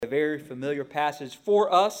A very familiar passage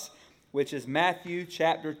for us, which is Matthew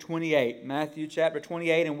chapter 28. Matthew chapter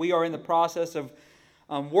 28, and we are in the process of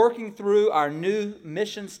working through our new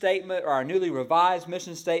mission statement, or our newly revised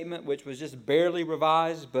mission statement, which was just barely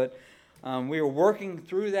revised, but we are working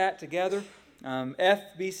through that together.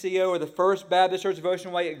 FBCO, or the First Baptist Church of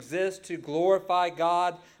Ocean Way, exists to glorify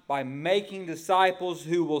God by making disciples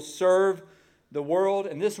who will serve the world.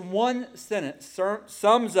 And this one sentence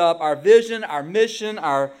sums up our vision, our mission,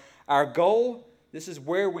 our goal. This is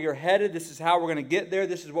where we are headed. This is how we're going to get there.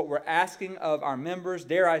 This is what we're asking of our members.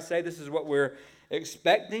 Dare I say, this is what we're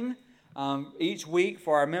expecting each week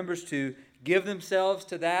for our members to give themselves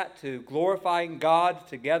to that, to glorifying God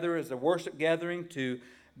together as a worship gathering, to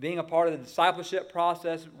being a part of the discipleship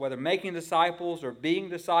process, whether making disciples or being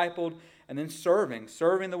discipled, and then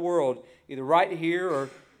serving the world, either right here or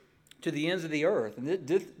to the ends of the earth. And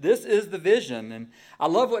this is the vision. And I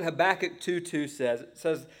love what Habakkuk 2:2 says. It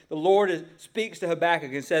says, the Lord speaks to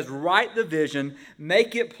Habakkuk and says, write the vision,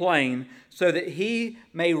 make it plain, so that he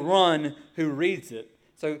may run who reads it.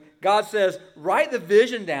 So God says, write the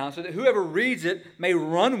vision down so that whoever reads it may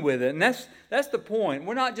run with it. And that's the point.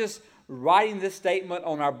 We're not just writing this statement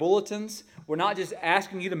on our bulletins. We're not just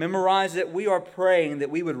asking you to memorize it. We are praying that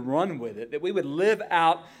we would run with it, that we would live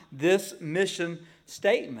out this mission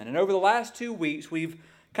statement. And over the last 2 weeks, we've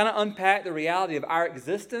kind of unpacked the reality of our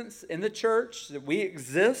existence in the church, that we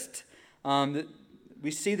exist, that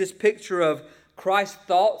we see this picture of Christ's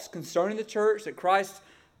thoughts concerning the church, that Christ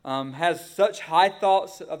has such high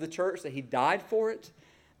thoughts of the church that he died for it.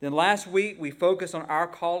 Then last week, we focused on our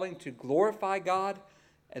calling to glorify God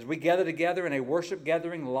as we gather together in a worship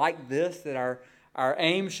gathering like this, that our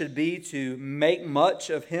aim should be to make much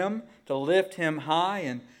of him, to lift him high.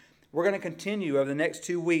 And we're going to continue over the next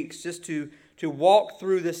 2 weeks just to walk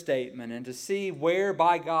through this statement and to see where,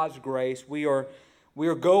 by God's grace, we are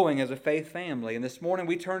going as a faith family. And this morning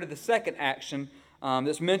we turn to the second action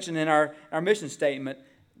that's mentioned in our mission statement,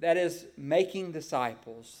 that is making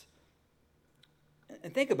disciples.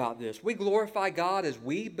 And think about this. We glorify God as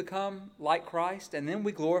we become like Christ, and then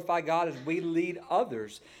we glorify God as we lead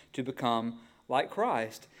others to become like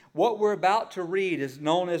Christ. What we're about to read is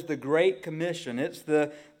known as the Great Commission. It's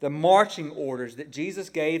the marching orders that Jesus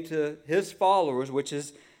gave to his followers, which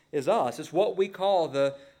is us. It's what we call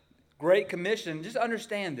the Great Commission. Just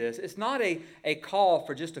understand this. It's not a call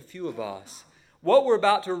for just a few of us. What we're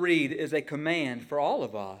about to read is a command for all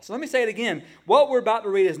of us. So let me say it again. What we're about to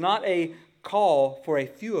read is not a call for a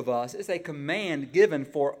few of us. It's a command given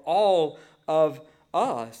for all of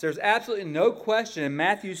us. There's absolutely no question in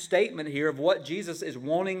Matthew's statement here of what Jesus is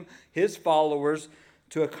wanting his followers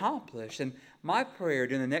to accomplish. And my prayer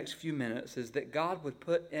during the next few minutes is that God would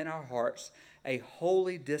put in our hearts a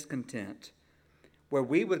holy discontent where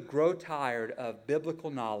we would grow tired of biblical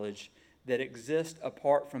knowledge that exists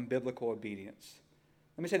apart from biblical obedience.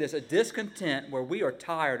 Let me say this, a discontent where we are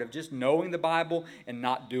tired of just knowing the Bible and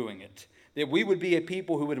not doing it. That we would be a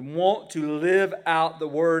people who would want to live out the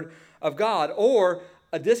Word of God, or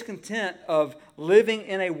a discontent of living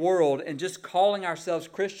in a world and just calling ourselves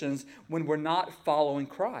Christians when we're not following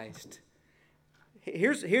Christ.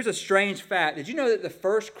 Here's a strange fact. Did you know that the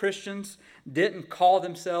first Christians didn't call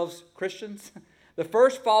themselves Christians? The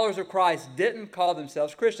first followers of Christ didn't call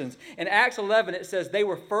themselves Christians. In Acts 11, it says they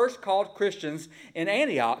were first called Christians in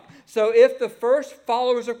Antioch. So if the first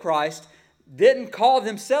followers of Christ didn't call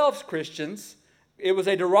themselves Christians, it was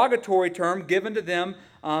a derogatory term given to them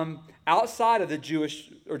outside of the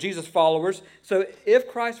Jewish or Jesus followers. So if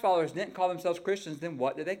Christ followers didn't call themselves Christians, then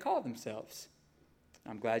what did they call themselves?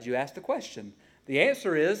 I'm glad you asked the question. The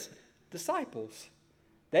answer is disciples.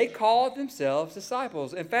 They called themselves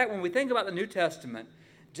disciples. In fact, when we think about the New Testament,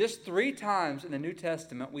 just 3 times in the New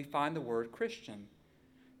Testament we find the word Christian.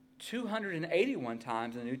 281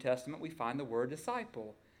 times in the New Testament we find the word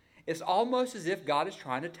disciple. It's almost as if God is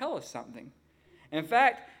trying to tell us something. In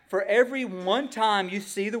fact, for every one time you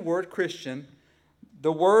see the word Christian,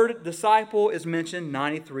 the word disciple is mentioned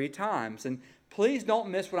 93 times. And please don't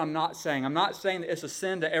miss what I'm not saying. I'm not saying that it's a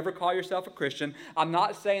sin to ever call yourself a Christian. I'm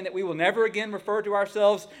not saying that we will never again refer to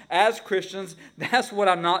ourselves as Christians. That's what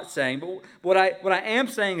I'm not saying. But what I am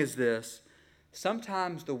saying is this.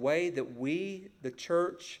 Sometimes the way that we, the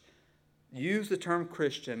church, use the term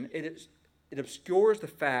Christian, it obscures the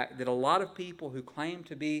fact that a lot of people who claim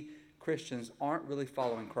to be Christians aren't really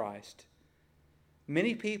following Christ.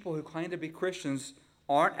 Many people who claim to be Christians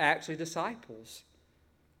aren't actually disciples.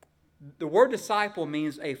 The word disciple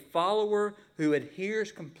means a follower who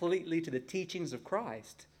adheres completely to the teachings of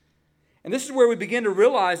Christ. And this is where we begin to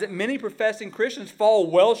realize that many professing Christians fall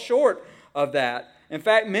well short of that. In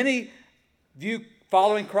fact, many view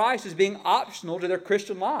following Christ as being optional to their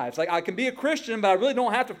Christian lives. Like, I can be a Christian, but I really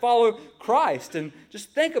don't have to follow Christ. And just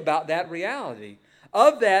think about that reality.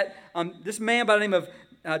 Of that, this man by the name of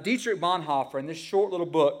Dietrich Bonhoeffer, in this short little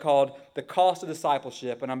book called The Cost of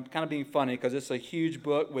Discipleship, and I'm kind of being funny because it's a huge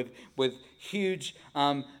book with huge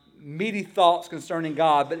meaty thoughts concerning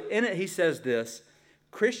God, but in it he says this: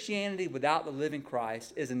 Christianity without the living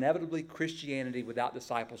Christ is inevitably Christianity without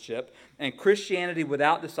discipleship, and Christianity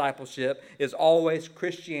without discipleship is always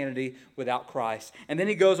Christianity without Christ. And then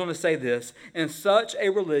he goes on to say this: in such a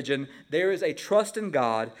religion, there is a trust in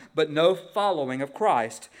God, but no following of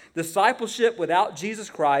Christ. Discipleship without Jesus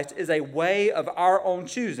Christ is a way of our own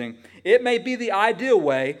choosing. It may be the ideal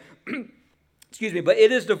way, but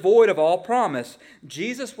it is devoid of all promise.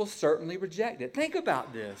 Jesus will certainly reject it. Think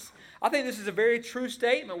about this. I think this is a very true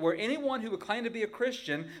statement where anyone who would claim to be a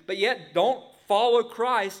Christian but yet don't follow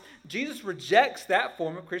Christ, Jesus rejects that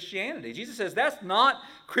form of Christianity. Jesus says that's not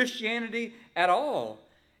Christianity at all.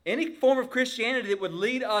 Any form of Christianity that would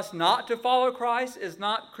lead us not to follow Christ is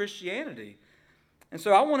not Christianity. And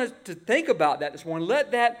so I want us to think about that this morning.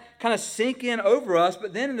 Let that kind of sink in over us,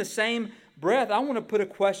 but then in the same breath, I want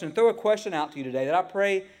to throw a question out to you today that I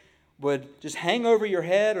pray would just hang over your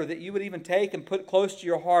head, or that you would even take and put close to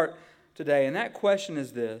your heart today. And that question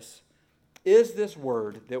is this: is this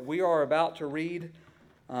word that we are about to read,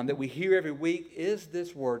 that we hear every week, is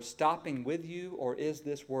this word stopping with you, or is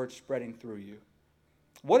this word spreading through you?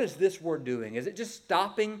 What is this word doing? Is it just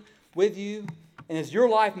stopping with you? And is your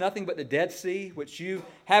life nothing but the Dead Sea, which you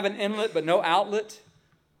have an inlet but no outlet?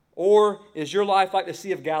 Or is your life like the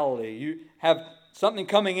Sea of Galilee? You have something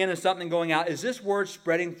coming in and something going out. Is this word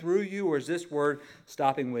spreading through you, or is this word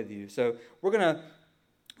stopping with you? So we're going to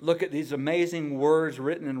look at these amazing words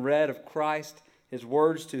written and read of Christ, his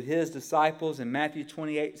words to his disciples in Matthew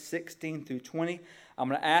 28, 16 through 20. I'm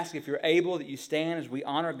going to ask, if you're able, that you stand as we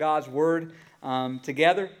honor God's word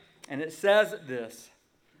together. And it says this: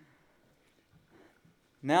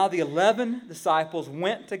 Now the 11 disciples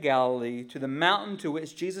went to Galilee, to the mountain to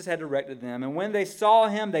which Jesus had directed them. And when they saw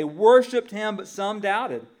him, they worshipped him, but some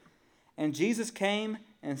doubted. And Jesus came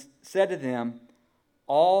and said to them,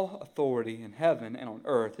 All authority in heaven and on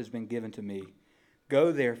earth has been given to me.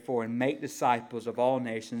 Go therefore and make disciples of all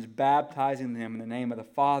nations, baptizing them in the name of the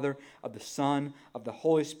Father, of the Son, of the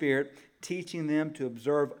Holy Spirit, teaching them to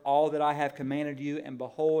observe all that I have commanded you. And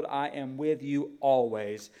behold, I am with you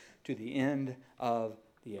always to the end of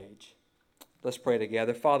the age. Let's pray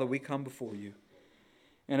together. Father, we come before you.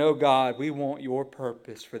 And oh God, we want your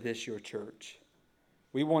purpose for this, your church.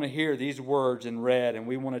 We want to hear these words and read, and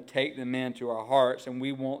we want to take them into our hearts, and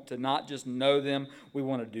we want to not just know them, we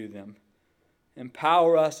want to do them.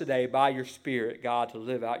 Empower us today by your Spirit, God, to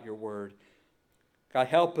live out your word. God,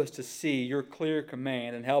 help us to see your clear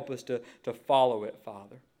command and help us to follow it,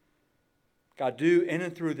 Father. God, do in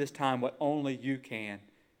and through this time what only you can,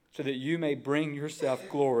 so that you may bring yourself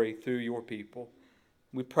glory through your people.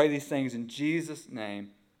 We pray these things in Jesus'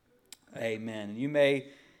 name. Amen. And you may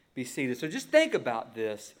be seated. So just think about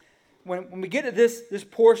this. When we get to this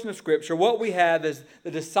portion of Scripture, what we have is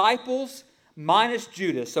the disciples minus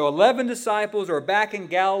Judas. So 11 disciples are back in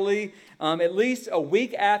Galilee at least a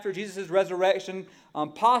week after Jesus' resurrection,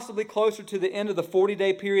 possibly closer to the end of the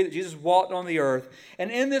 40-day period that Jesus walked on the earth.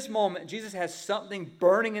 And in this moment, Jesus has something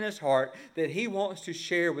burning in his heart that he wants to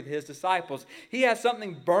share with his disciples. He has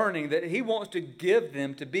something burning that he wants to give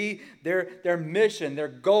them to be their mission, their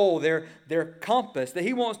goal, their compass, that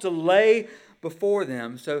he wants to lay before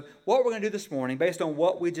them. So what we're going to do this morning, based on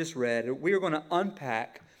what we just read, we are going to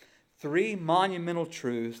unpack 3 monumental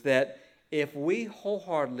truths that if we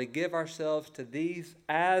wholeheartedly give ourselves to these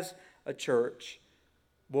as a church,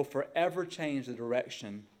 will forever change the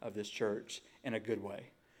direction of this church in a good way.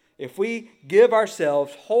 If we give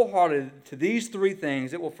ourselves wholeheartedly to these 3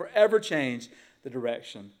 things, it will forever change the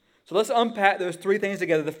direction. So let's unpack those 3 things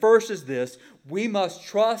together. The first is this: we must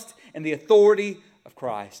trust in the authority of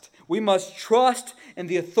Christ. We must trust in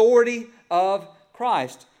the authority of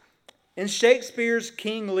Christ. In Shakespeare's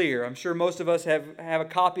King Lear, I'm sure most of us have a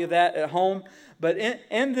copy of that at home, but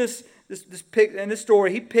in this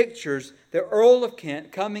story, he pictures the Earl of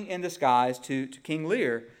Kent coming in disguise to King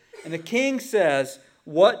Lear. And the king says,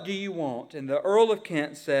 "What do you want?" And the Earl of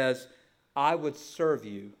Kent says, "I would serve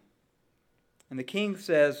you." And the king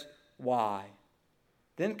says, "Why?"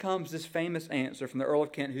 Then comes this famous answer from the Earl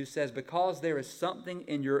of Kent, who says, "Because there is something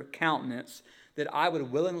in your countenance that I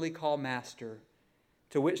would willingly call master."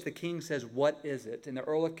 To which the king says, "What is it?" And the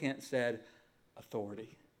Earl of Kent said,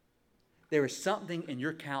 "Authority." there is something in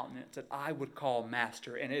your countenance that I would call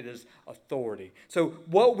master, and it is authority. So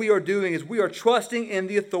what we are doing is we are trusting in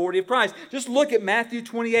the authority of Christ. Just look at Matthew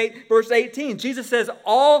 28, verse 18. Jesus says,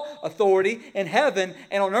 all authority in heaven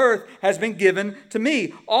and on earth has been given to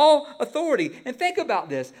me. All authority. And think about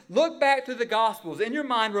this. Look back to the Gospels. In your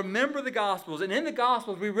mind, remember the Gospels. And in the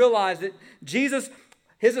Gospels, we realize that Jesus,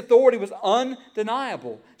 his authority was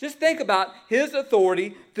undeniable. Just think about his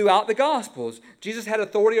authority throughout the Gospels. Jesus had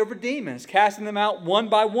authority over demons, casting them out one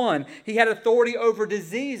by one. He had authority over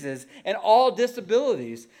diseases and all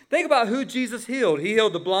disabilities. Think about who Jesus healed. He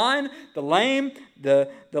healed the blind, the lame, the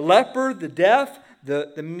leper, the deaf,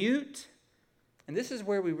 the mute. And this is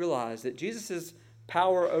where we realize that Jesus'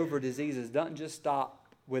 power over diseases doesn't just stop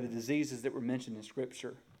with the diseases that were mentioned in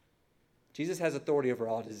Scripture. Jesus has authority over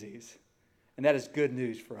all disease. And that is good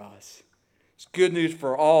news for us. It's good news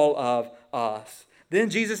for all of us.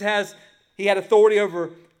 Then Jesus had authority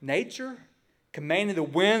over nature, commanding the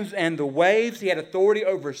winds and the waves. He had authority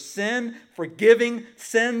over sin, forgiving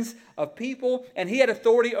sins of people. And he had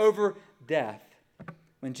authority over death.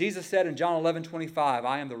 When Jesus said in John 11:25,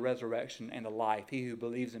 I am the resurrection and the life. He who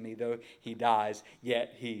believes in me, though he dies,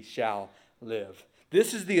 yet he shall live.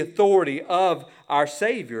 This is the authority of our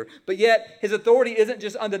Savior. But yet, his authority isn't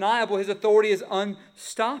just undeniable. His authority is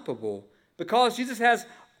unstoppable. Because Jesus has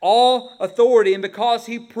all authority and because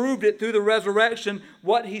he proved it through the resurrection,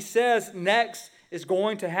 what he says next is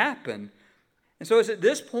going to happen. And so it's at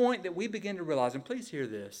this point that we begin to realize, and please hear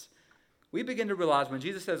this, we begin to realize when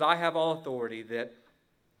Jesus says, I have all authority, that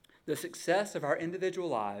the success of our individual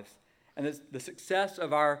lives and the success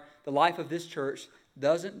of the life of this church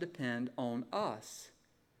doesn't depend on us.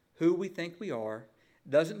 Who we think we are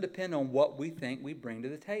doesn't depend on what we think we bring to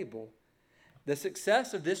the table. The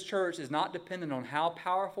success of this church is not dependent on how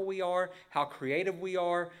powerful we are, how creative we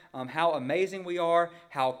are, how amazing we are,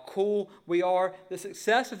 how cool we are. The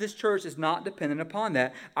success of this church is not dependent upon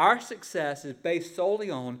that. Our success is based solely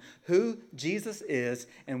on who Jesus is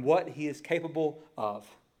and what he is capable of.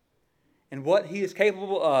 And what he is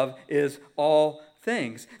capable of is all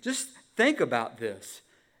things. Just think about this.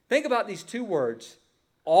 Think about these two words,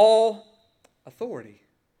 all authority.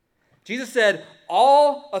 Jesus said,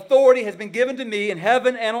 all authority has been given to me in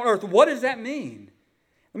heaven and on earth. What does that mean?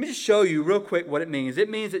 Let me just show you real quick what it means. It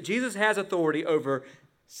means that Jesus has authority over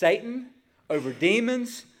Satan, over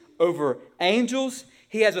demons, over angels.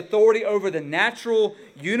 He has authority over the natural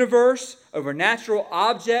universe, over natural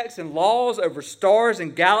objects and laws, over stars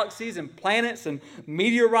and galaxies and planets and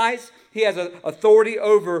meteorites. He has authority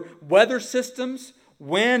over weather systems,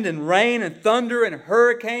 wind and rain and thunder and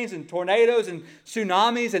hurricanes and tornadoes and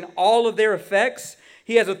tsunamis and all of their effects.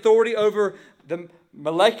 He has authority over the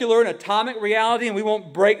molecular and atomic reality, and we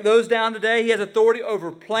won't break those down today. He has authority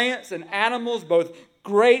over plants and animals, both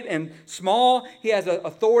great and small. He has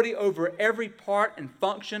authority over every part and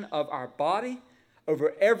function of our body,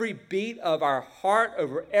 over every beat of our heart,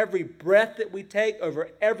 over every breath that we take, over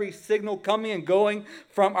every signal coming and going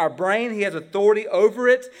from our brain. He has authority over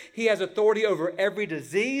it. He has authority over every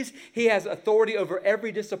disease. He has authority over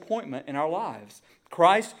every disappointment in our lives.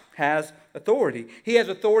 Christ has authority. He has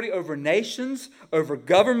authority over nations, over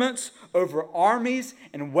governments, over armies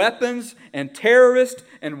and weapons and terrorists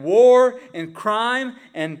and war and crime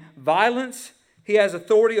and violence. He has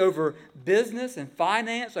authority over business and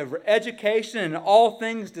finance, over education and all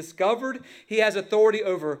things discovered. He has authority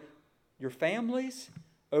over your families,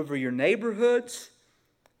 over your neighborhoods,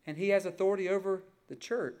 and he has authority over the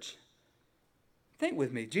church. Think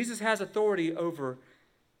with me. Jesus has authority over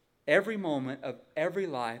every moment of every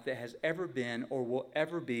life that has ever been or will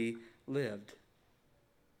ever be lived.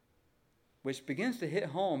 Which begins to hit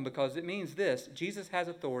home because it means this: Jesus has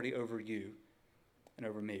authority over you and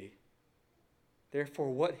over me.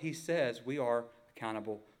 Therefore, what he says, we are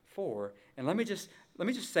accountable for. And let me just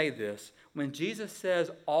say this. When Jesus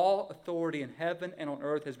says, all authority in heaven and on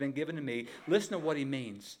earth has been given to me, listen to what he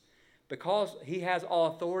means. Because he has all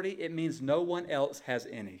authority, it means no one else has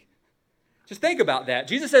any. Just think about that.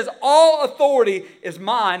 Jesus says, all authority is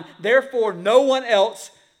mine, therefore no one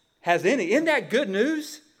else has any. Isn't that good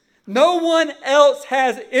news? No one else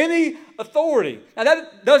has any authority. Now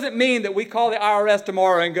that doesn't mean that we call the IRS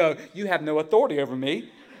tomorrow and go, you have no authority over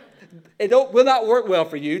me. It will not work well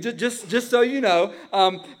for you, just so you know.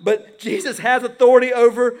 But Jesus has authority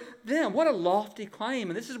over them. What a lofty claim.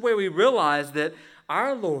 And this is where we realize that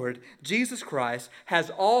our Lord, Jesus Christ,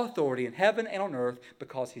 has all authority in heaven and on earth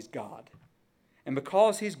because he's God. And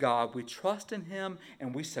because he's God, we trust in him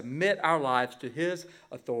and we submit our lives to his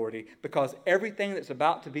authority because everything that's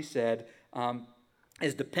about to be said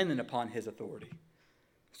is dependent upon his authority.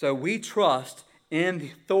 So we trust in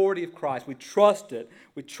the authority of Christ. We trust it.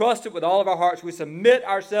 We trust it with all of our hearts. We submit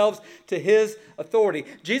ourselves to His authority.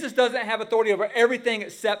 Jesus doesn't have authority over everything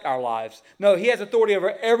except our lives. No, He has authority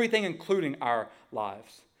over everything, including our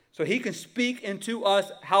lives. So He can speak into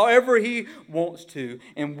us however He wants to,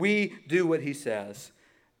 and we do what He says.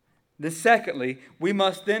 Then secondly, we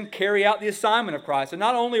must then carry out the assignment of Christ. And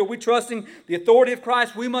not only are we trusting the authority of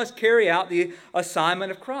Christ, we must carry out the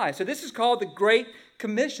assignment of Christ. So this is called the Great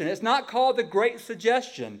Commission. It's not called the Great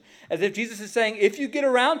Suggestion. As if Jesus is saying, if you get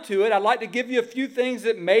around to it, I'd like to give you a few things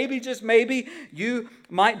that maybe, just maybe, you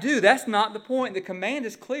might do. That's not the point. The command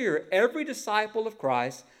is clear. Every disciple of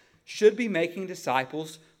Christ should be making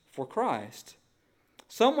disciples for Christ.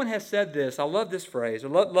 Someone has said this. I love this phrase. I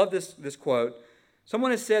love this quote.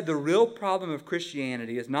 Someone has said the real problem of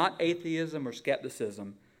Christianity is not atheism or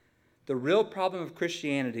skepticism. The real problem of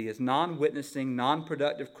Christianity is non-witnessing,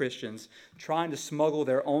 non-productive Christians trying to smuggle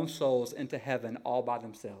their own souls into heaven all by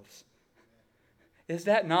themselves. Is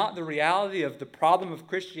that not the reality of the problem of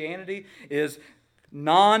Christianity? Is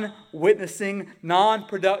non-witnessing,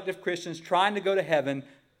 non-productive Christians trying to go to heaven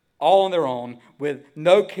all on their own with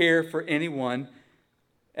no care for anyone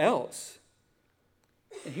else.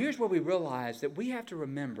 And here's where we realize that we have to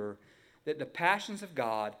remember that the passions of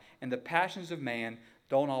God and the passions of man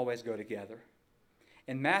don't always go together.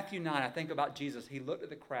 In Matthew 9, I think about Jesus. He looked at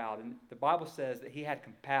the crowd, and the Bible says that He had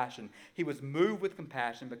compassion. He was moved with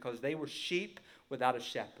compassion because they were sheep without a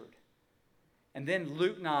shepherd. And then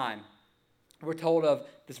Luke 9, we're told of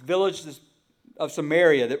this village of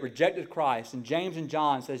Samaria that rejected Christ. And James and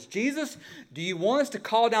John says, Jesus, do you want us to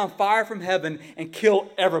call down fire from heaven and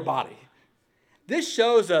kill everybody? This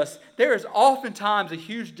shows us there is oftentimes a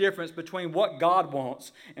huge difference between what God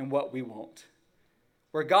wants and what we want.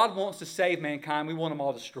 Where God wants to save mankind, we want them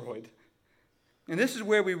all destroyed. And this is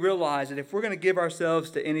where we realize that if we're going to give ourselves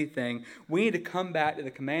to anything, we need to come back to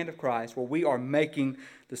the command of Christ where we are making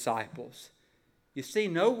disciples. You see,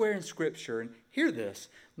 nowhere in Scripture, and hear this,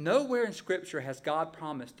 nowhere in Scripture has God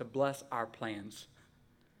promised to bless our plans.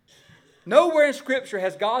 Nowhere in Scripture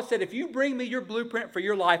has God said, if you bring me your blueprint for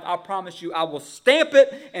your life, I promise you I will stamp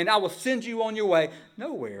it and I will send you on your way.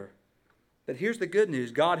 Nowhere. But here's the good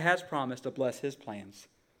news. God has promised to bless His plans.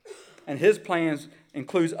 And His plans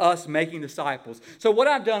includes us making disciples. So what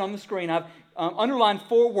I've done on the screen, I've underlined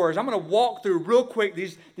 4 words. I'm going to walk through real quick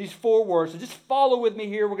these 4 words. So just follow with me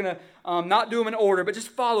here. We're going to not do them in order, but just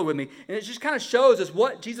follow with me. And it just kind of shows us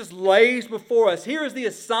what Jesus lays before us. Here is the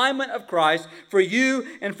assignment of Christ for you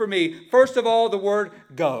and for me. First of all, the word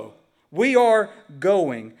go. We are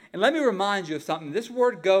going. And let me remind you of something. This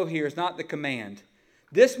word go here is not the command.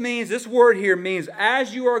 This word here means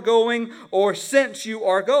as you are going or since you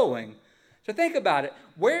are going. So think about it.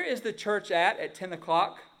 Where is the church at 10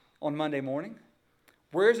 o'clock on Monday morning?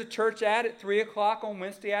 Where is the church at 3 o'clock on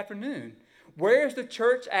Wednesday afternoon? Where is the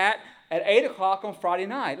church at 8 o'clock on Friday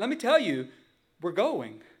night? Let me tell you, we're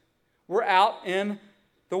going. We're out in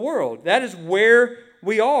the world. That is where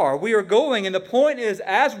we are. We are going. And the point is,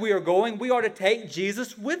 as we are going, we are to take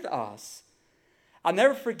Jesus with us. I'll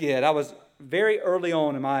never forget, I was very early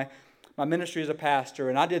on in my ministry as a pastor,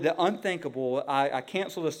 and I did the unthinkable. I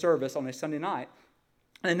canceled a service on a Sunday night.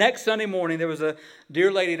 And the next Sunday morning, there was a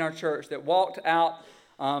dear lady in our church that walked out.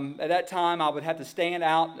 At that time, I would have to stand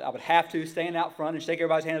out front and shake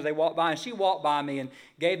everybody's hand as they walked by. And she walked by me and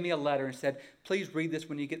gave me a letter and said, please read this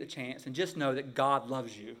when you get the chance, and just know that God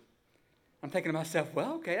loves you. I'm thinking to myself,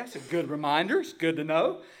 well, okay, that's a good reminder. It's good to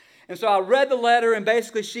know. And so I read the letter, and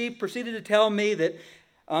basically she proceeded to tell me that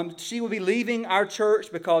she will be leaving our church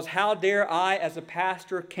because how dare I as a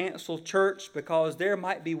pastor cancel church because there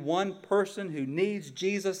might be one person who needs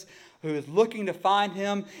Jesus, who is looking to find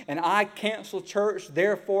Him, and I cancel church,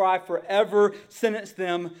 therefore I forever sentence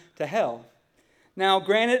them to hell. Now,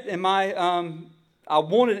 granted, I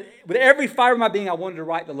wanted, with every fiber of my being, I wanted to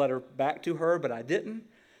write the letter back to her, but I didn't.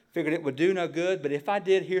 Figured it would do no good, but if I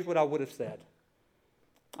did, here's what I would have said.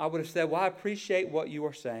 I would have said, well, I appreciate what you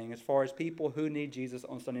are saying as far as people who need Jesus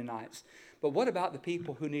on Sunday nights. But what about the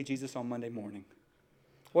people who need Jesus on Monday morning?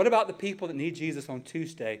 What about the people that need Jesus on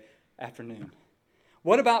Tuesday afternoon?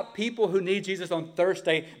 What about people who need Jesus on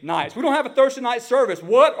Thursday nights? We don't have a Thursday night service.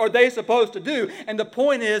 What are they supposed to do? And the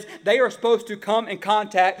point is, they are supposed to come in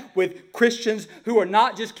contact with Christians who are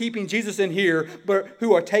not just keeping Jesus in here, but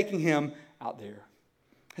who are taking Him out there.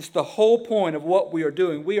 It's the whole point of what we are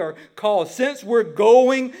doing. We are called, since we're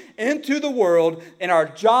going into the world in our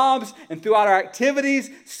jobs and throughout our activities,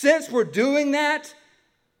 since we're doing that,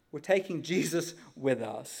 we're taking Jesus with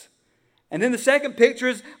us. And then the second picture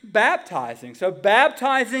is baptizing. So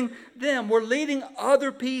baptizing them, we're leading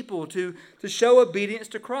other people to show obedience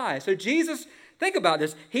to Christ. So Jesus Think about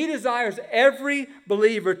this. He desires every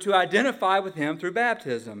believer to identify with him through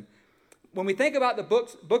baptism. When we think about the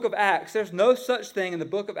book of Acts, there's no such thing in the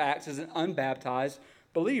book of Acts as an unbaptized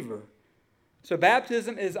believer. So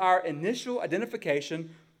baptism is our initial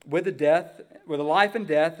identification with the life and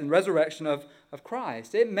death and resurrection of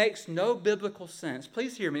Christ. It makes no biblical sense.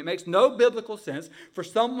 Please hear me. It makes no biblical sense for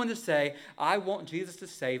someone to say, I want Jesus to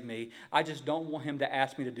save me. I just don't want him to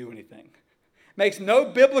ask me to do anything. It makes no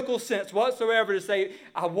biblical sense whatsoever to say,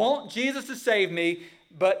 I want Jesus to save me,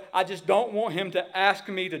 but I just don't want him to ask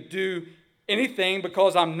me to do anything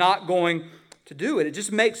because I'm not going to do it. It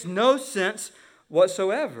just makes no sense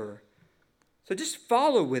whatsoever. So just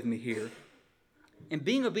follow with me here. In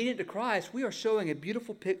being obedient to Christ, we are showing a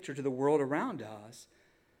beautiful picture to the world around us.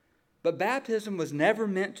 But baptism was never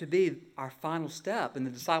meant to be our final step in the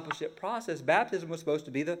discipleship process. Baptism was supposed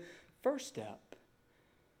to be the first step.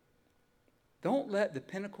 Don't let the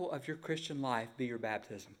pinnacle of your Christian life be your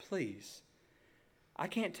baptism, please. I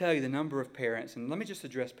can't tell you the number of parents, and let me just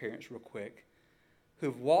address parents real quick, who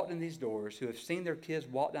have walked in these doors, who have seen their kids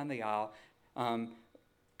walk down the aisle,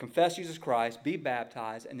 confess Jesus Christ, be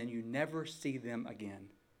baptized, and then you never see them again.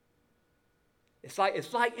 It's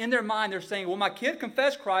like in their mind they're saying, well, my kid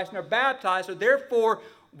confessed Christ and they're baptized, so therefore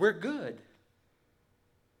we're good.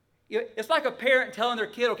 It's like a parent telling their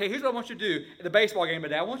kid, okay, here's what I want you to do at the baseball game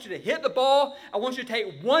today. I want you to hit the ball. I want you to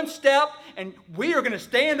take one step, and we are going to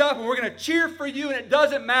stand up and we're going to cheer for you, and it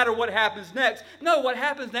doesn't matter what happens next. No, what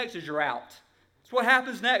happens next is you're out. It's what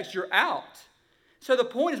happens next, you're out. So the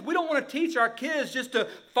point is, we don't want to teach our kids just to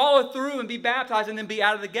follow through and be baptized and then be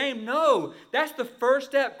out of the game. No, that's the first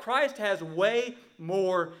step. Christ has way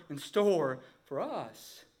more in store for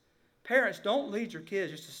us. Parents, don't lead your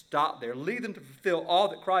kids just to stop there. Lead them to fulfill all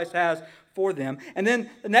that Christ has for them. And then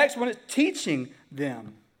the next one is teaching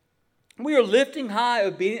them. We are lifting high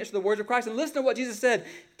obedience to the words of Christ. And listen to what Jesus said,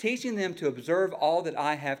 teaching them to observe all that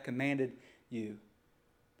I have commanded you.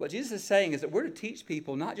 What Jesus is saying is that we're to teach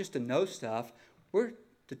people not just to know stuff, we're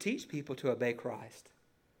to teach people to obey Christ.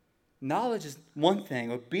 Knowledge is one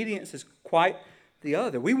thing. Obedience is quite the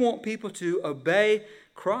other. We want people to obey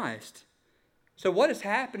Christ. So what is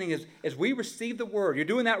happening is as we receive the Word, you're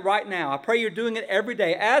doing that right now. I pray you're doing it every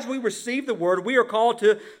day. As we receive the Word, we are called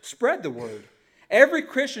to spread the Word. Every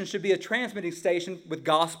Christian should be a transmitting station with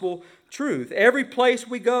gospel truth. Every place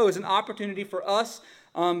we go is an opportunity for us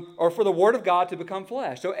or for the Word of God to become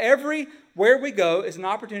flesh. So everywhere we go is an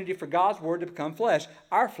opportunity for God's Word to become flesh,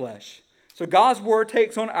 our flesh. So God's Word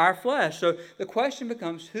takes on our flesh. So the question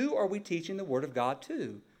becomes, who are we teaching the Word of God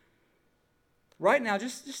to? Right now,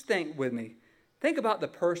 just think with me. Think about the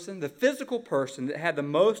person, the physical person that had the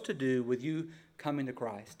most to do with you coming to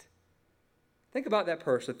Christ. Think about that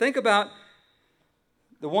person. Think about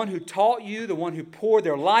the one who taught you, the one who poured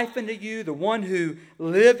their life into you, the one who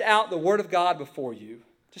lived out the Word of God before you.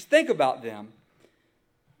 Just think about them.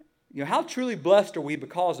 You know, how truly blessed are we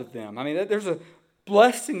because of them? I mean, there's a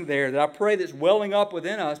blessing there that I pray that's welling up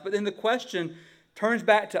within us. But then the question turns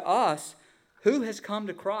back to us. Who has come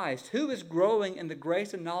to Christ? Who is growing in the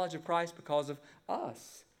grace and knowledge of Christ because of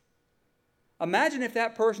us? Imagine if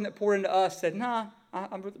that person that poured into us said, nah,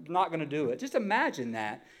 I'm not going to do it. Just imagine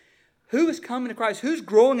that. Who is coming to Christ? Who's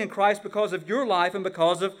growing in Christ because of your life and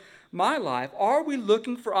because of my life? Are we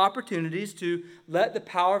looking for opportunities to let the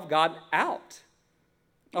power of God out?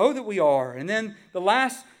 Oh, that we are. And then the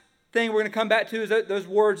last thing we're going to come back to is those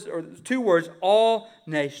words, or two words, all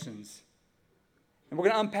nations. And we're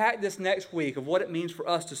going to unpack this next week of what it means for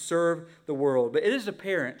us to serve the world. But it is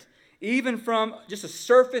apparent, even from just a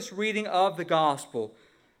surface reading of the gospel,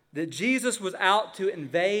 that Jesus was out to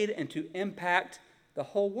invade and to impact the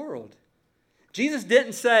whole world. Jesus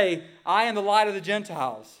didn't say, I am the light of the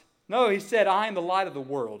Gentiles. No, he said, I am the light of the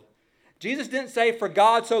world. Jesus didn't say, for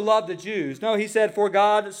God so loved the Jews. No, he said, for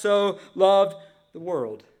God so loved the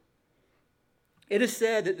world. It is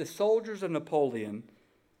said that the soldiers of Napoleon's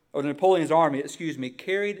army,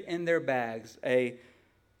 carried in their bags a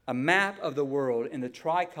map of the world in the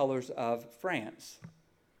tricolors of France.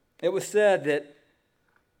 It was said that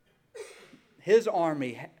his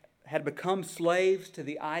army had become slaves to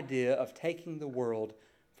the idea of taking the world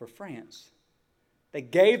for France. They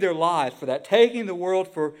gave their lives for that, taking the world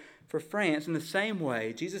for France. In the same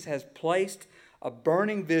way, Jesus has placed a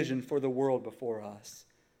burning vision for the world before us,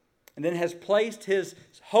 and then has placed His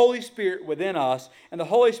Holy Spirit within us, and the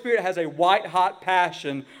Holy Spirit has a white-hot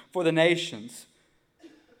passion for the nations.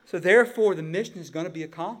 So therefore, the mission is going to be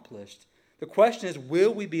accomplished. The question is,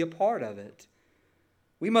 will we be a part of it?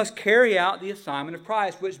 We must carry out the assignment of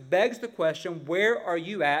Christ, which begs the question, where are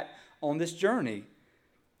you at on this journey?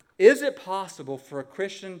 Is it possible for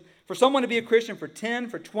someone to be a Christian for 10,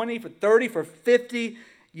 for 20, for 30, for 50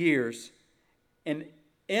 years and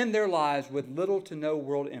end their lives with little to no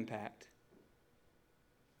world impact?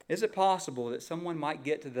 Is it possible that someone might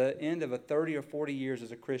get to the end of a 30 or 40 years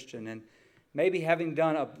as a Christian and maybe having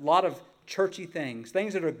done a lot of churchy things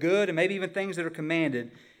that are good and maybe even things that are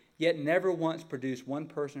commanded, yet never once produce one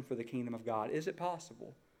person for the kingdom of God? Is it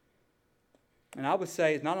possible? And I would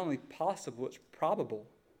say it's not only possible, it's probable.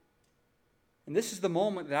 And this is the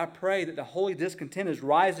moment that I pray that the holy discontent is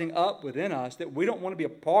rising up within us, that we don't want to be a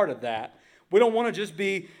part of that. We don't want to just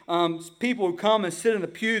be people who come and sit in the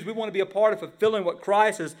pews. We want to be a part of fulfilling what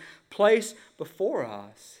Christ has placed before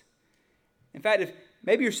us. In fact, if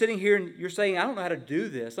maybe you're sitting here and you're saying, I don't know how to do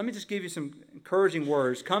this, let me just give you some encouraging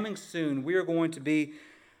words. Coming soon, we are going to be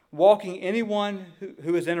walking anyone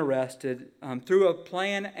who is interested through a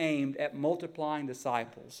plan aimed at multiplying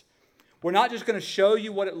disciples. We're not just going to show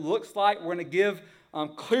you what it looks like. We're going to give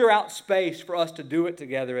clear out space for us to do it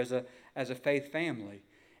together as a faith family.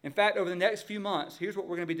 In fact, over the next few months, here's what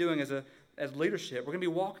we're going to be doing as leadership. We're going to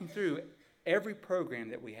be walking through every program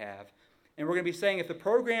that we have. And we're going to be saying if the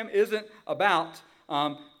program isn't about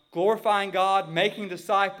glorifying God, making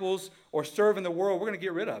disciples, or serving the world, we're going to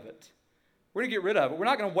get rid of it. We're going to get rid of it. We're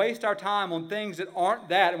not going to waste our time on things that aren't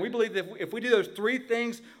that. And we believe that if we do those three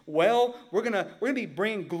things well, we're going to be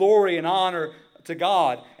bringing glory and honor to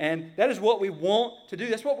God. And that is what we want to do.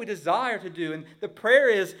 That's what we desire to do. And the prayer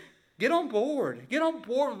is, get on board. Get on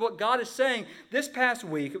board with what God is saying. This past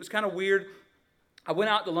week, it was kind of weird. I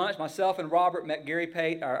went out to lunch. Myself and Robert met Gary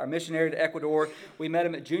Pate, our missionary to Ecuador. We met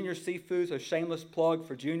him at Junior Seafood, so shameless plug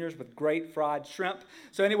for Juniors with great fried shrimp.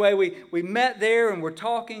 So anyway, we met there and we're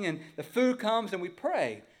talking and the food comes and we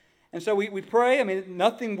pray. And so we pray. I mean,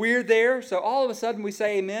 nothing weird there. So all of a sudden we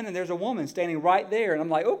say amen and there's a woman standing right there. And I'm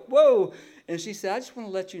like, oh, whoa. And she said, I just want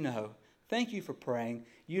to let you know, thank you for praying.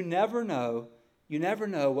 You never know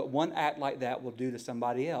what one act like that will do to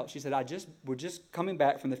somebody else. She said, we're just coming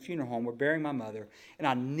back from the funeral home. We're burying my mother. And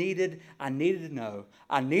I needed to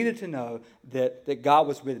know that God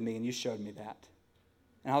was with me and you showed me that.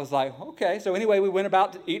 And I was like, okay. So anyway, we went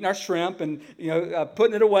about eating our shrimp and,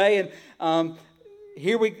 putting it away. And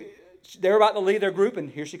they're about to leave their group and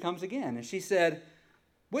here she comes again. And she said,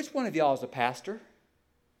 which one of y'all is a pastor?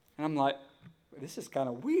 And I'm like, this is kind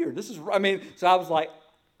of weird. So I was like,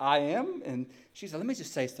 I am. And she said, let me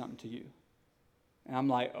just say something to you. And I'm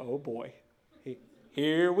like, oh boy,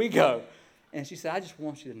 here we go. And she said, I just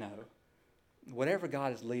want you to know, whatever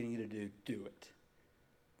God is leading you to do, do it.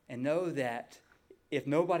 And know that if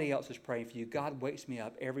nobody else is praying for you, God wakes me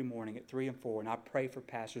up every morning at 3 and 4, and I pray for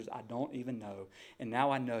pastors I don't even know. And now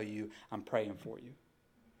I know you, I'm praying for you.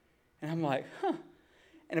 And I'm like, huh.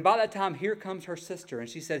 And about that time, here comes her sister. And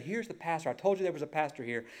she said, here's the pastor. I told you there was a pastor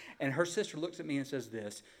here. And her sister looks at me and says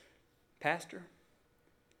this, Pastor,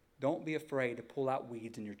 don't be afraid to pull out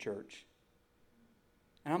weeds in your church.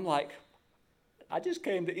 And I'm like, I just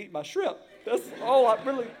came to eat my shrimp. That's all I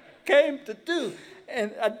really came to do.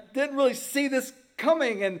 And I didn't really see this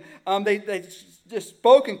coming. And they just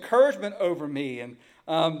spoke encouragement over me. And,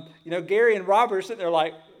 Gary and Robert are sitting there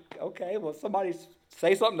like, okay, well, somebody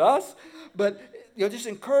say something to us. But just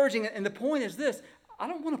encouraging. And the point is this, I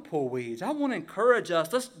don't want to pull weeds. I want to encourage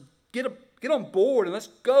us. Let's get on board and let's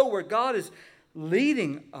go where God is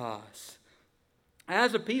leading us.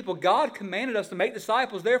 As a people, God commanded us to make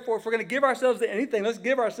disciples. Therefore, if we're going to give ourselves to anything, let's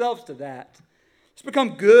give ourselves to that. Let's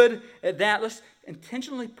become good at that. Let's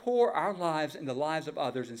intentionally pour our lives into the lives of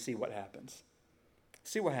others and see what happens.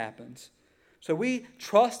 See what happens. So we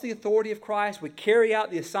trust the authority of Christ. We carry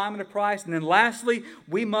out the assignment of Christ. And then lastly,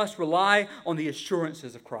 we must rely on the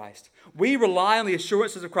assurances of Christ. We rely on the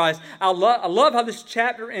assurances of Christ. I love how this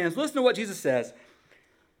chapter ends. Listen to what Jesus says.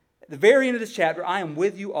 At the very end of this chapter, I am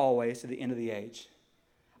with you always to the end of the age.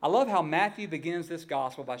 I love how Matthew begins this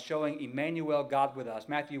gospel by showing Emmanuel, God with us,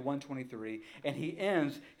 Matthew 1:23, and he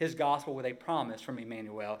ends his gospel with a promise from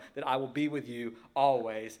Emmanuel that I will be with you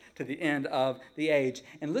always to the end of the age.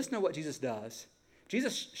 And listen to what Jesus does.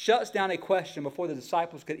 Jesus shuts down a question before the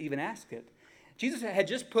disciples could even ask it. Jesus had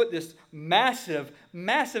just put this massive,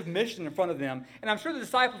 massive mission in front of them. And I'm sure the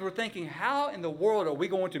disciples were thinking, how in the world are we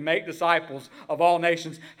going to make disciples of all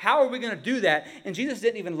nations? How are we going to do that? And Jesus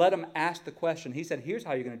didn't even let them ask the question. He said, here's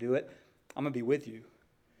how you're going to do it. I'm going to be with you.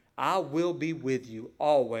 I will be with you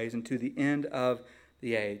always and to the end of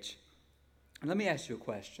the age. And let me ask you a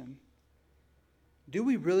question. Do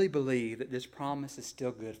we really believe that this promise is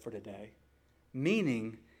still good for today?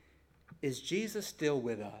 Meaning, is Jesus still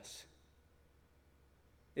with us?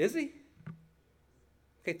 Is he?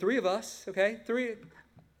 Okay, 3 of us, okay? 3.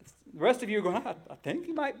 The rest of you are going, I think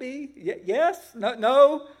he might be. Yes?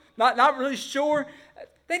 No? Not really sure?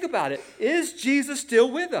 Think about it. Is Jesus still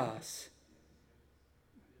with us?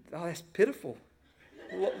 Oh, that's pitiful.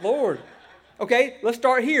 Lord. Okay, let's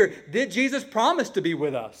start here. Did Jesus promise to be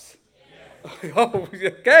with us? Oh,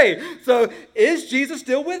 okay. So is Jesus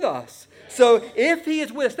still with us? So if he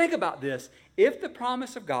is with us, think about this. If the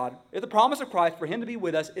promise of God, if the promise of Christ for him to be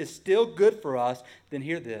with us is still good for us, then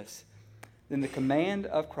hear this. Then the command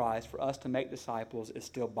of Christ for us to make disciples is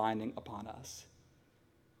still binding upon us.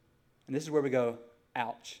 And this is where we go,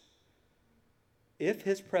 ouch. If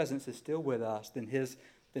his presence is still with us, then his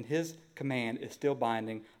command is still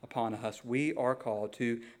binding upon us. We are called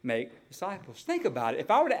to make disciples. Think about it.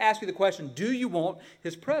 If I were to ask you the question, do you want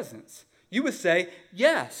his presence? You would say,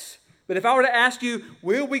 yes. But if I were to ask you,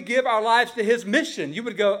 will we give our lives to his mission? You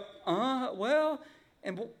would go, well,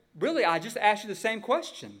 and really, I just asked you the same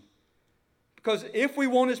question. Because if we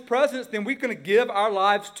want his presence, then we're going to give our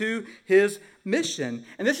lives to his mission.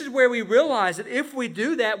 And this is where we realize that if we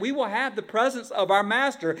do that, we will have the presence of our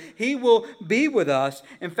master. He will be with us.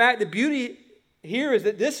 In fact, the beauty here is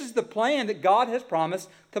that this is the plan that God has promised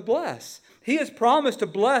to bless. He has promised to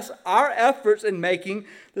bless our efforts in making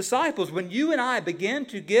disciples. When you and I begin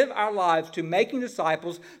to give our lives to making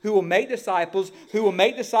disciples who will make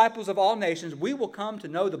disciples of all nations, we will come to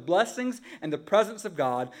know the blessings and the presence of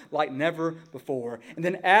God like never before. And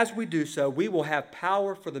then as we do so, we will have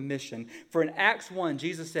power for the mission. For in Acts 1,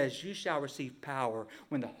 Jesus says, you shall receive power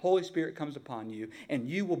when the Holy Spirit comes upon you, and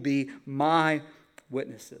you will be my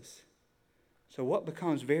witnesses. So what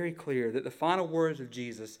becomes very clear that the final words of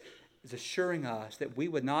Jesus is assuring us that we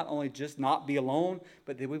would not only just not be alone,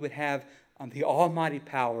 but that we would have the almighty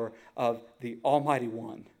power of the Almighty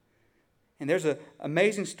One. And there's an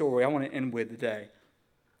amazing story I want to end with today.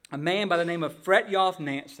 A man by the name of Fridtjof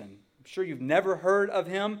Nansen. I'm sure you've never heard of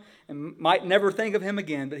him and might never think of him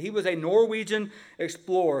again, but he was a Norwegian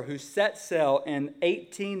explorer who set sail in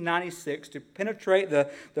 1896 to penetrate the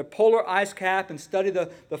polar ice cap and study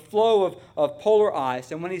the flow of polar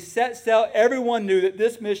ice. And when he set sail, everyone knew that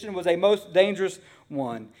this mission was a most dangerous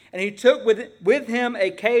one. And he took with him a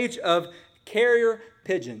cage of carrier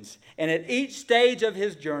pigeons. And at each stage of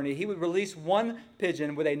his journey, he would release one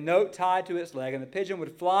pigeon with a note tied to its leg, and the pigeon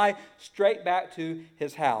would fly straight back to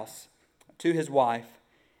his house, to his wife.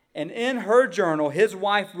 And in her journal, his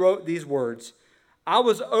wife wrote these words, I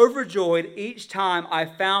was overjoyed each time I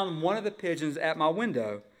found one of the pigeons at my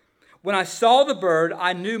window. When I saw the bird,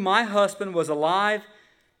 I knew my husband was alive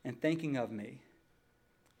and thinking of me.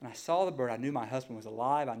 When I saw the bird, I knew my husband was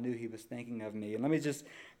alive. I knew he was thinking of me. And let me just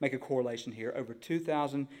make a correlation here. Over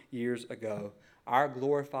 2,000 years ago, our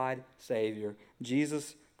glorified Savior,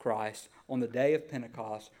 Jesus Christ, on the day of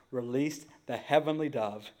Pentecost, released the heavenly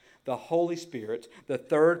dove, the Holy Spirit, the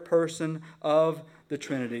third person of the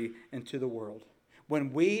Trinity, into the world.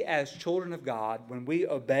 When we as children of God, when we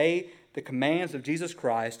obey the commands of Jesus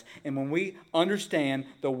Christ, and when we understand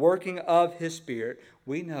the working of his Spirit,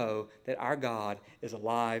 we know that our God is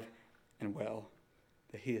alive and well,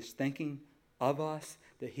 that he is thinking of us,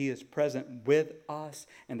 that he is present with us,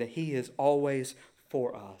 and that he is always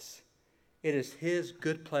for us. It is his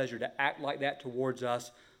good pleasure to act like that towards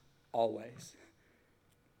us always.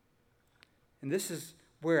 And this is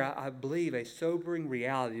where I believe a sobering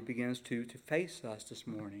reality begins to face us this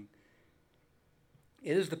morning.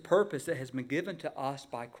 It is the purpose that has been given to us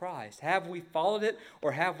by Christ. Have we followed it,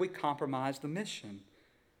 or have we compromised the mission?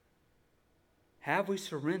 Have we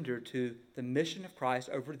surrendered to the mission of Christ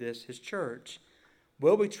over this, his church?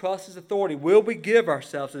 Will we trust his authority? Will we give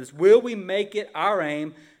ourselves to this? Will we make it our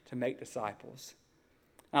aim to make disciples?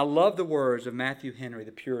 I love the words of Matthew Henry,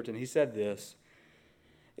 the Puritan. He said this,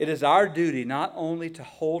 it is our duty not only to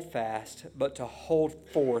hold fast, but to hold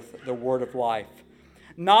forth the word of life.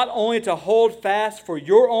 Not only to hold fast for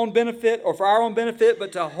your own benefit or for our own benefit,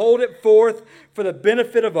 but to hold it forth for the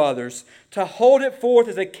benefit of others. To hold it forth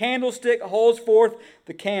as a candlestick holds forth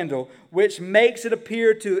the candle, which makes it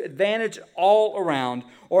appear to advantage all around,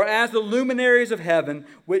 or as the luminaries of heaven,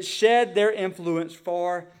 which shed their influence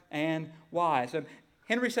far and wide. So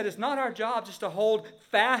Henry said it's not our job just to hold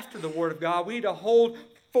fast to the Word of God. We need to hold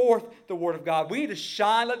forth the Word of God. We need to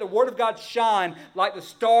shine, let the Word of God shine like the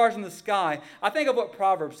stars in the sky. I think of what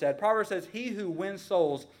Proverbs said. Proverbs says, he who wins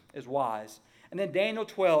souls is wise. And then Daniel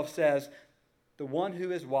 12 says, the one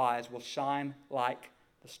who is wise will shine like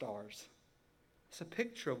the stars. It's a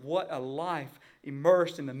picture of what a life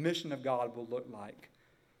immersed in the mission of God will look like.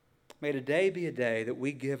 May today be a day that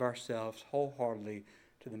we give ourselves wholeheartedly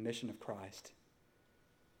to the mission of Christ.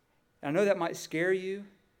 And I know that might scare you,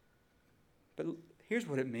 but here's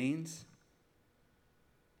what it means.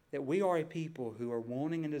 that we are a people who are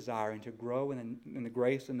wanting and desiring to grow in the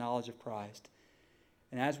grace and knowledge of Christ.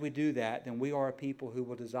 And as we do that, then we are a people who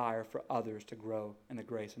will desire for others to grow in the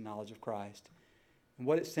grace and knowledge of Christ. And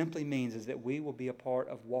what it simply means is that we will be a part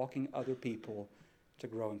of walking other people to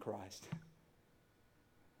grow in Christ.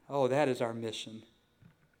 Oh, that is our mission.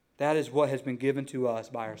 That is what has been given to us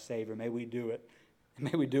by our Savior. May we do it.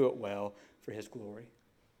 And may we do it well for His glory.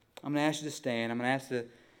 I'm going to ask you to stand. I'm going to ask the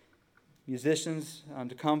musicians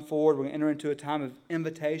to come forward. We're going to enter into a time of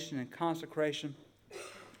invitation and consecration.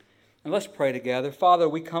 And let's pray together. Father,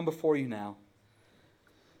 we come before you now.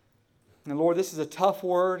 And Lord, this is a tough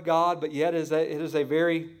word, God, but yet it is a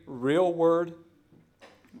very real word,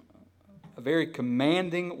 a very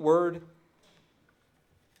commanding word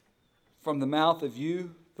from the mouth of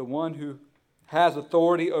you, the one who has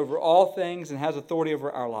authority over all things and has authority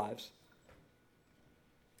over our lives.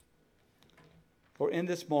 Lord, in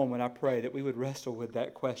this moment, I pray that we would wrestle with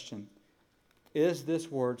that question. Is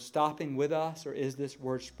this word stopping with us, or is this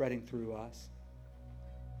word spreading through us?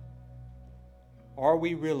 Are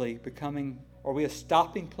we really are we a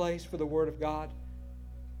stopping place for the Word of God?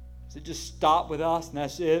 Does it just stop with us and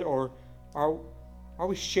that's it? Or are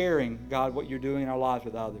we sharing, God, what you're doing in our lives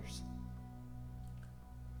with others?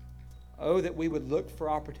 Oh, that we would look for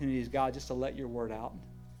opportunities, God, just to let your word out.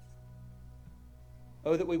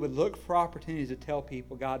 Oh, that we would look for opportunities to tell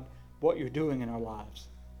people, God, what you're doing in our lives,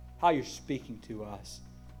 how you're speaking to us,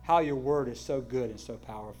 how your word is so good and so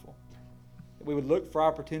powerful. That we would look for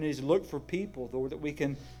opportunities, look for people, Lord, that we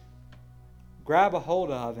can grab a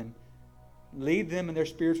hold of and lead them in their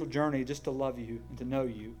spiritual journey just to love you and to know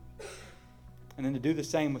you, and then to do the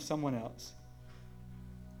same with someone else.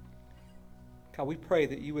 God, we pray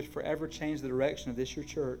that you would forever change the direction of this, your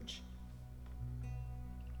church.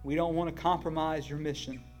 We don't want to compromise your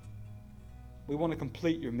mission. We want to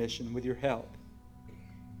complete your mission with your help.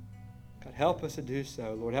 God, help us to do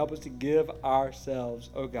so. Lord, help us to give ourselves,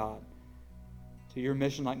 oh God, to your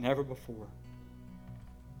mission like never before.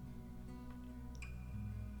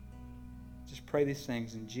 Just pray these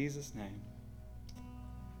things in Jesus' name.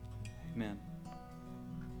 Amen.